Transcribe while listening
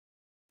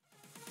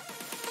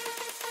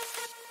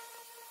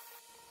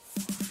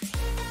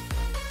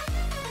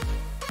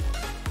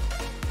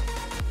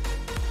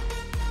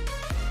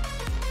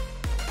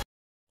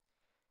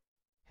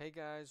Hey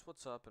guys,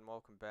 what's up and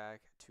welcome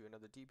back to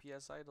another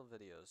DPS idle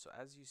video. So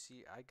as you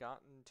see, I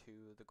got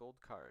into the gold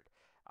card.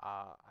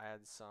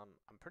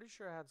 I'm pretty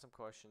sure I had some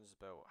questions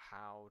about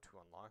how to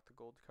unlock the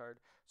gold card.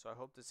 So I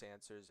hope this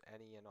answers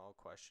any and all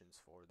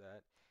questions for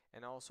that.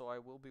 And also I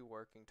will be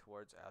working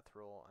towards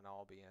Ethereal and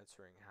I'll be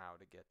answering how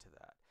to get to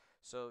that.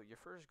 So your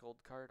first gold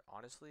card,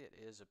 honestly, it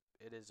is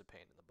a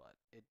pain in the butt.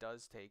 It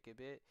does take a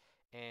bit,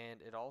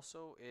 and it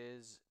also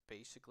is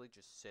basically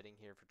just sitting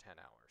here for 10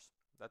 hours.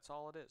 That's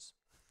all it is.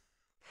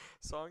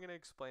 So I'm going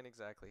to explain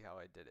exactly how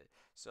I did it.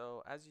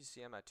 So as you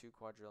see, I'm at 2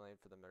 quadrillion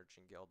for the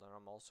Merchant Guild, and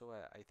I'm also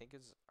at, I think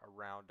it's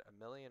around a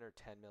million or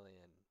 10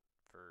 million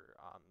for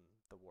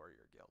the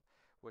Warrior Guild,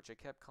 which I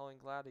kept calling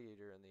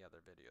Gladiator in the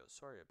other videos.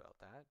 Sorry about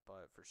that,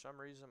 but for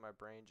some reason my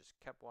brain just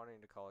kept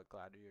wanting to call it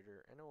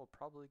Gladiator, and it will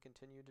probably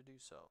continue to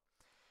do so.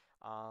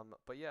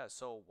 But yeah,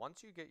 so once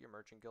you get your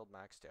Merchant Guild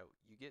maxed out,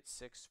 you get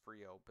 6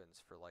 free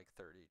opens for like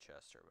 30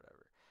 chests or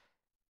whatever.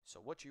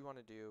 So what you want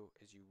to do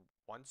is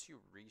once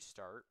you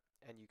restart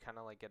and you kind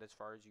of like get as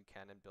far as you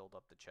can and build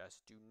up the chest,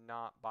 do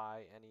not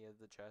buy any of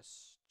the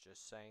chests.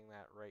 Just saying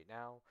that right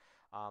now.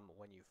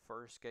 When you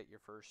first get your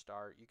first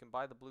start, you can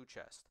buy the blue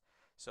chest.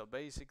 So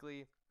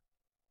basically,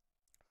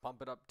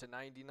 bump it up to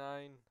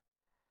 99,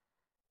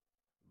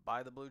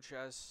 buy the blue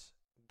chest,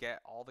 get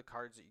all the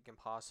cards that you can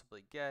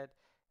possibly get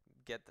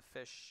the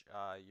fish,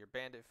 your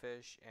bandit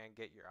fish, and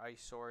get your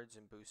ice swords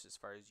and boost as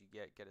far as you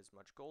get as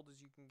much gold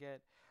as you can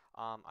get.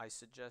 I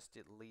suggest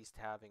at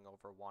least having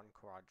over 1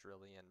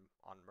 quadrillion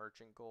on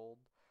merchant gold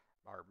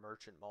or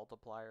merchant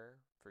multiplier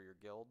for your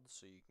guild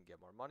so you can get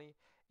more money.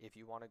 If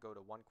you want to go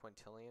to 1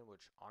 quintillion,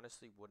 which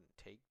honestly wouldn't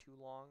take too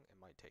long, it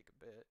might take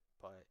a bit,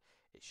 but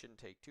it shouldn't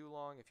take too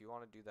long. If you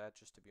want to do that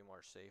just to be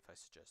more safe, I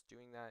suggest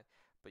doing that,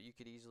 but you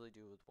could easily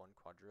do it with 1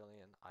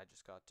 quadrillion. I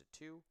just got to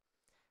 2.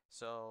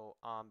 So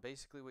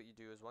basically what you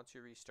do is once you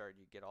restart,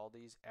 you get all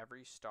these.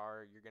 Every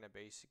star you're going to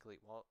basically,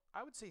 well,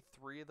 I would say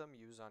 3 of them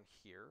use on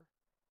here.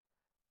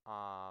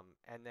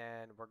 And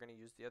then we're going to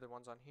use the other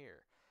ones on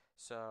here.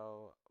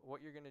 So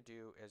what you're going to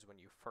do is when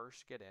you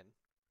first get in,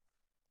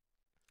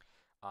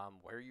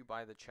 where you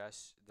buy the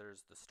chest,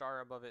 there's the star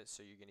above it.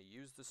 So you're going to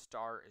use the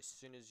star as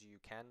soon as you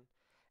can.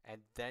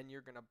 And then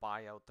you're going to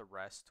buy out the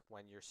rest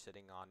when you're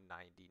sitting on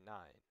 99.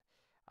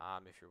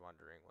 If you're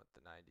wondering what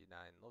the 99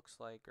 looks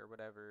like or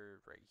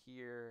whatever, right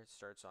here, it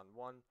starts on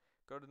 1,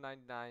 go to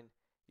 99,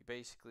 you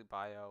basically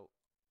buy out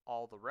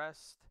all the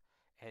rest,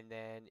 and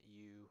then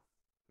you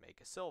make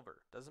a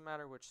silver. Doesn't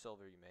matter which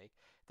silver you make.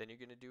 Then you're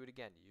going to do it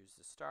again. You use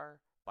the star,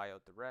 buy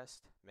out the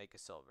rest, make a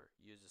silver.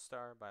 Use the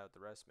star, buy out the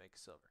rest, make a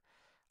silver.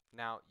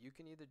 Now, you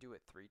can either do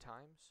it 3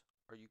 times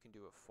or you can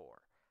do it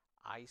 4.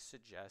 I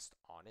suggest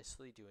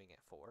honestly doing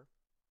it 4.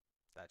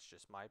 That's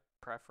just my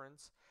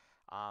preference.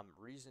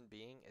 Reason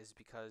being is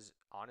because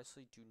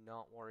honestly, do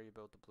not worry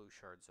about the blue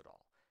shards at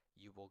all.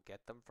 You will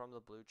get them from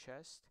the blue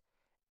chest,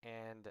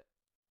 and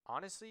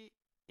honestly,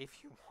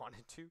 if you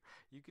wanted to,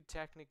 you could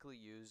technically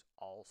use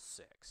all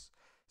 6.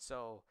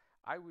 So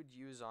I would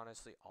use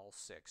honestly all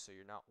 6, so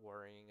you're not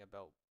worrying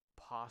about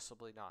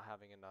possibly not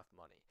having enough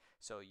money.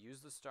 So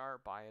use the star,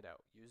 buy it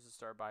out. Use the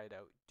star, buy it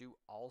out. Do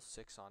all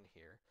 6 on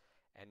here.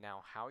 And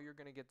now how you're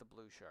going to get the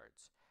blue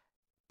shards.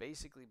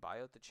 Basically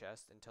buy out the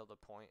chest until the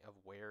point of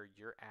where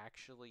you're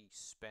actually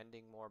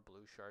spending more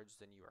blue shards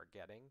than you are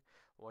getting,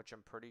 which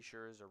I'm pretty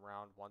sure is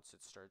around once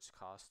it starts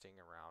costing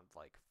around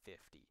like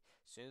 50.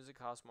 As soon as it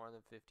costs more than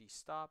 50,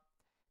 stop.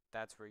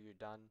 That's where you're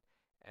done.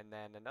 And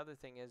then another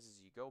thing is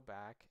you go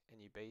back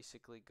and you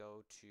basically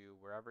go to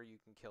wherever you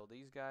can kill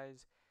these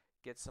guys,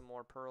 get some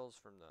more pearls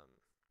from them,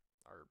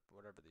 or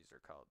whatever these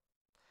are called.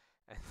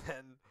 And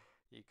then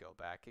you go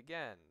back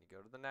again. You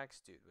go to the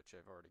next dude, which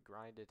I've already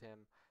grinded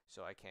him,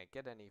 so I can't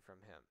get any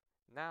from him.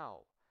 Now,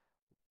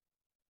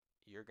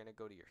 you're going to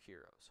go to your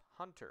heroes.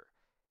 Hunter.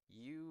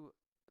 You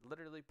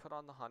literally put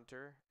on the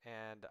hunter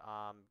and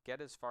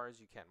get as far as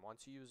you can.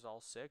 Once you use all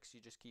 6,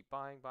 you just keep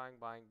buying, buying,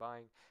 buying,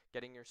 buying,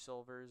 getting your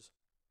silvers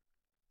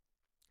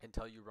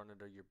until you run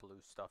into your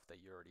blue stuff that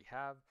you already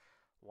have.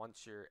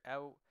 Once you're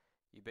out,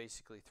 you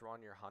basically throw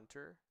on your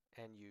hunter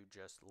and you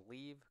just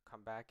leave,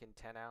 come back in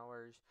 10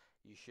 hours,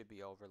 you should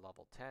be over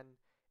level 10,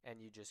 and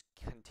you just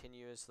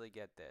continuously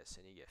get this,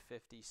 and you get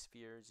 50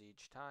 spheres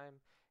each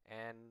time,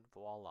 and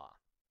voila.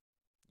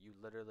 You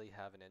literally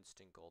have an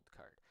instant gold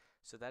card.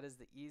 So that is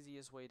the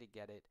easiest way to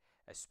get it,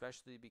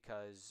 especially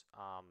because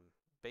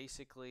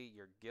basically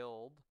your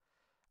guild,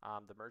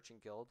 the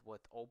merchant guild,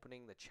 with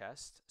opening the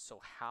chest. So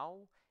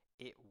how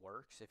it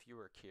works, if you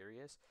were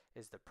curious,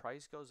 is the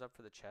price goes up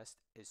for the chest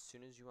as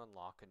soon as you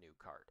unlock a new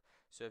card.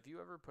 So if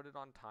you ever put it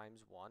on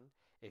 ×1,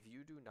 if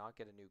you do not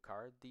get a new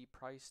card, the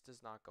price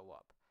does not go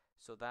up.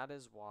 So that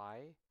is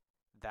why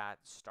that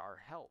star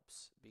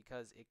helps,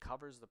 because it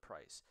covers the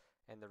price.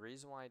 And the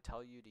reason why I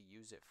tell you to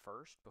use it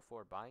first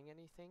before buying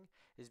anything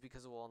is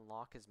because it will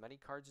unlock as many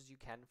cards as you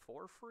can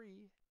for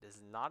free. Does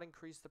not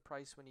increase the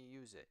price when you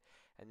use it,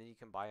 and then you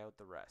can buy out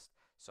the rest.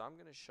 So I'm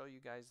going to show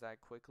you guys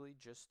that quickly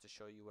just to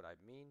show you what I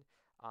mean.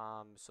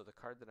 So the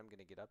card that I'm going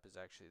to get up is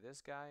actually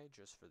this guy,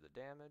 just for the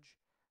damage.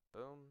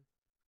 Boom.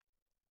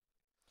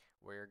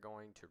 We're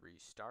going to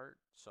restart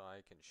so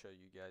I can show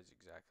you guys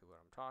exactly what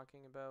I'm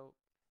talking about,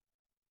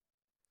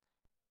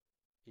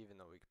 even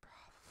though we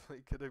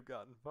probably could have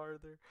gotten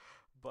farther.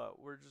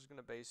 But we're just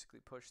going to basically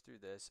push through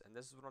this, and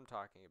this is what I'm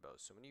talking about.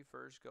 So when you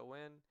first go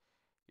in,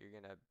 you're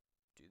going to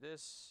do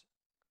this,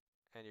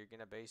 and you're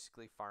going to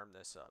basically farm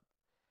this up.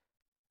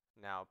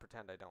 Now,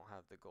 pretend I don't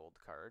have the gold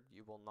card.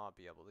 You will not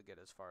be able to get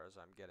as far as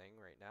I'm getting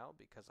right now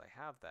because I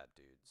have that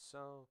dude.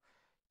 So,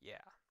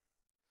 yeah.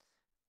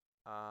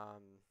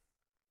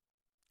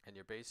 And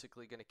you're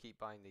basically going to keep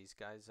buying these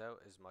guys out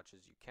as much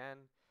as you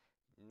can.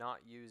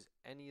 Not use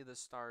any of the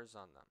stars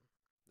on them.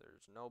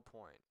 There's no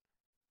point.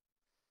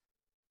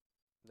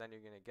 Then you're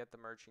going to get the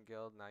Merchant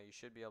Guild. Now you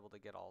should be able to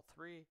get all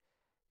three.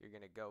 You're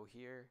going to go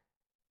here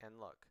and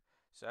look.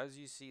 So as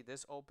you see,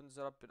 this opens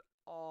it up at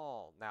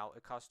all. Now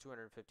it costs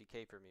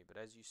 250k for me, but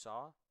as you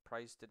saw,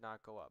 price did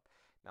not go up.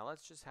 Now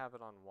let's just have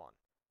it on 1.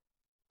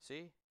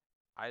 See?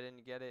 I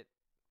didn't get it.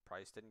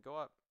 Price didn't go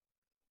up.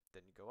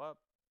 Didn't go up.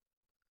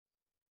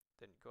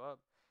 Didn't go up.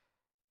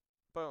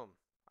 Boom.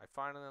 I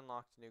finally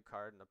unlocked a new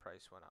card and the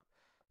price went up.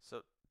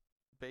 So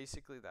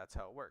basically that's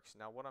how it works.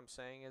 Now what I'm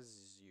saying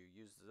is you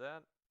use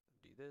that,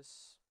 do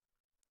this.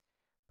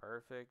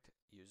 Perfect.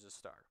 Use a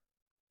star.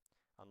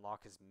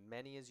 Unlock as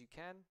many as you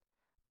can.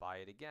 Buy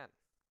it again.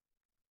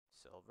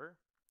 Silver.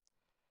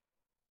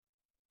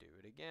 Do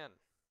it again.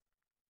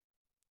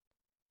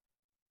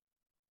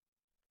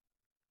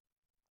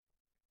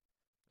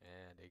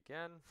 And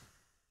again.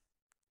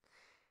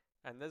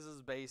 And this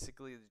is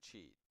basically the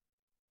cheat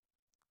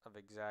of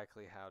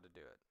exactly how to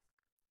do it.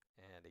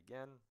 And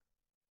again.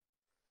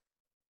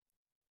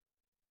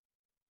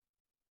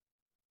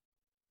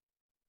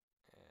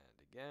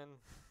 And again.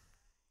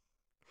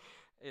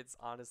 It's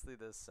honestly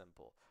this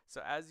simple.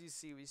 So as you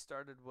see, we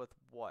started with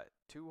what?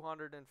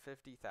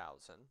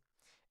 250,000,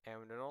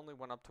 and it only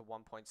went up to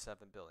 1.7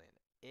 billion.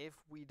 If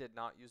we did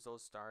not use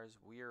those stars,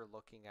 we are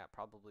looking at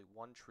probably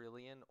 1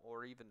 trillion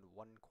or even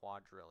 1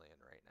 quadrillion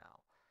right now.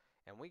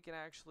 And we can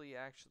actually,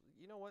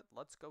 you know what?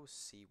 Let's go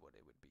see what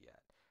it would be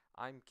at.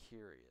 I'm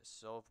curious.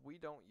 So if we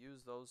don't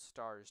use those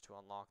stars to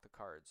unlock the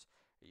cards,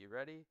 are you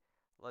ready?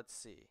 Let's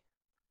see.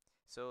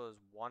 So it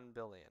was 1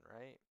 billion,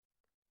 right?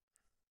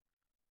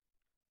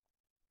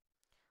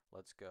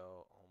 Let's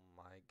go. Oh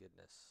my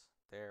goodness.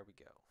 There we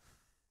go.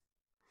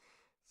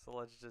 So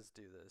let's just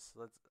do this.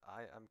 Look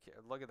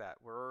at that.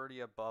 We're already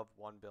above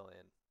 1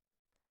 billion.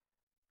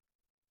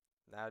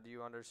 Now do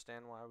you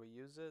understand why we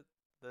use it?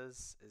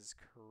 This is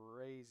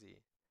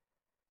crazy.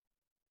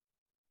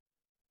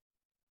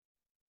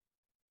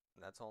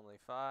 That's only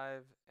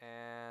 5,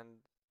 and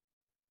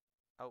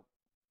oh,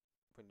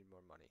 we need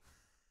more money.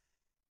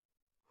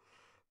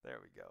 There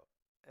we go.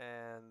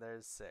 And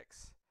there's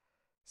 6.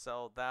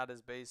 So that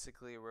is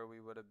basically where we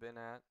would have been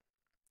at.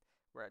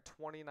 We're at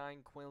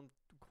 29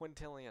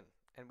 quintillion,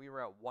 and we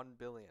were at 1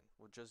 billion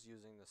with just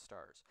using the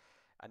stars.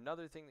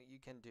 Another thing that you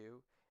can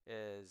do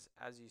is,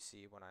 as you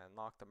see, when I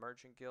unlock the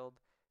Merchant Guild,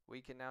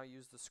 we can now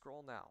use the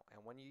scroll now.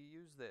 And when you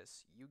use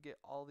this, you get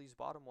all these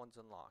bottom ones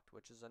unlocked,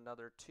 which is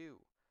another 2.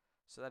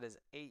 So that is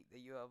 8 that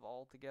you have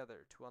all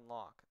together to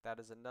unlock. That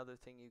is another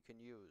thing you can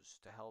use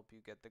to help you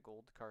get the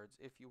gold cards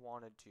if you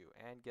wanted to,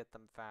 and get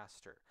them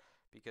faster,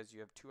 because you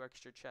have 2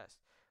 extra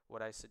chests.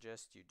 What I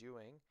suggest you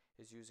doing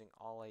is using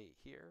all 8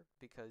 here,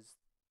 because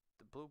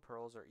the blue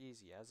pearls are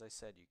easy. As I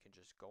said, you can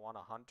just go on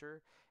a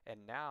hunter,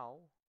 and now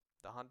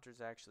the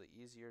hunter's actually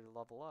easier to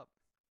level up,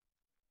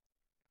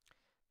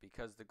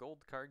 because the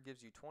gold card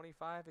gives you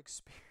 25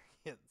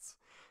 experience.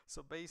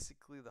 So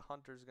basically the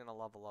hunter's going to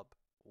level up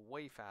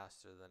way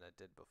faster than it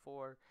did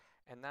before,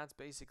 and that's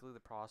basically the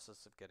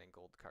process of getting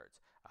gold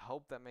cards. I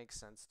hope that makes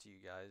sense to you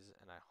guys,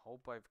 and I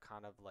hope I've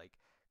kind of like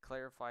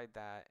clarified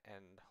that,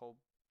 and hope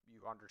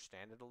you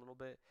understand it a little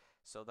bit.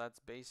 So that's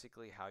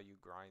basically how you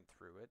grind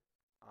through it.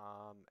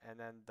 And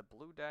then the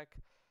blue deck,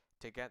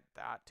 to get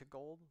that to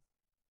gold,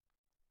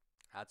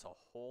 that's a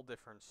whole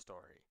different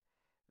story.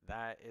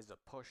 That is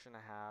a push and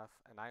a half,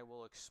 and I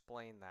will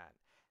explain that.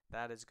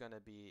 That is going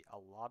to be a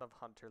lot of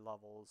hunter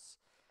levels,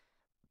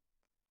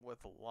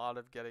 with a lot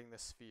of getting the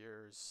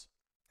spheres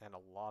and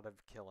a lot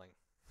of killing.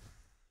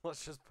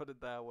 Let's just put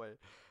it that way.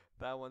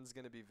 That one's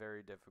going to be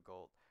very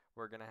difficult.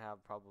 We're going to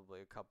have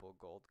probably a couple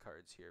gold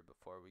cards here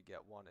before we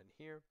get one in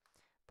here.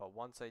 But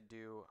once I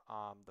do,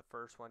 the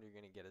first one you're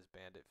going to get is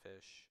Bandit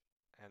Fish,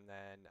 and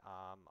then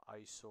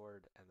Ice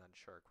Sword, and then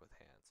Shark with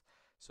Hands.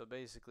 So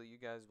basically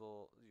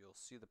you'll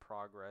see the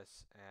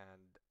progress,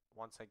 and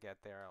once I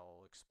get there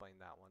I'll explain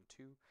that one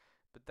too.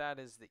 But that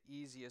is the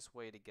easiest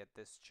way to get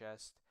this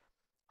chest,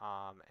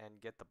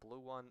 and get the blue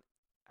one.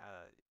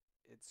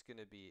 It's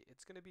gonna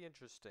be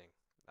interesting.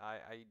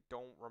 I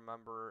don't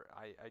remember.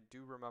 I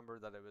do remember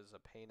that it was a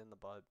pain in the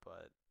butt,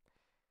 but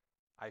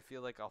I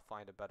feel like I'll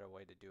find a better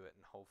way to do it,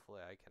 and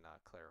hopefully I can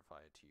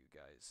clarify it to you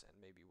guys and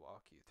maybe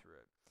walk you through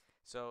it.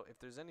 So if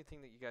there's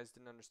anything that you guys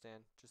didn't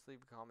understand, just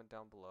leave a comment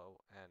down below,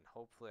 and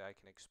hopefully I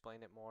can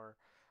explain it more.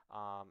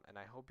 And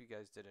I hope you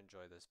guys did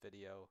enjoy this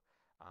video,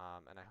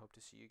 and I hope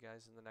to see you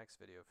guys in the next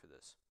video for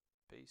this.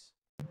 Peace.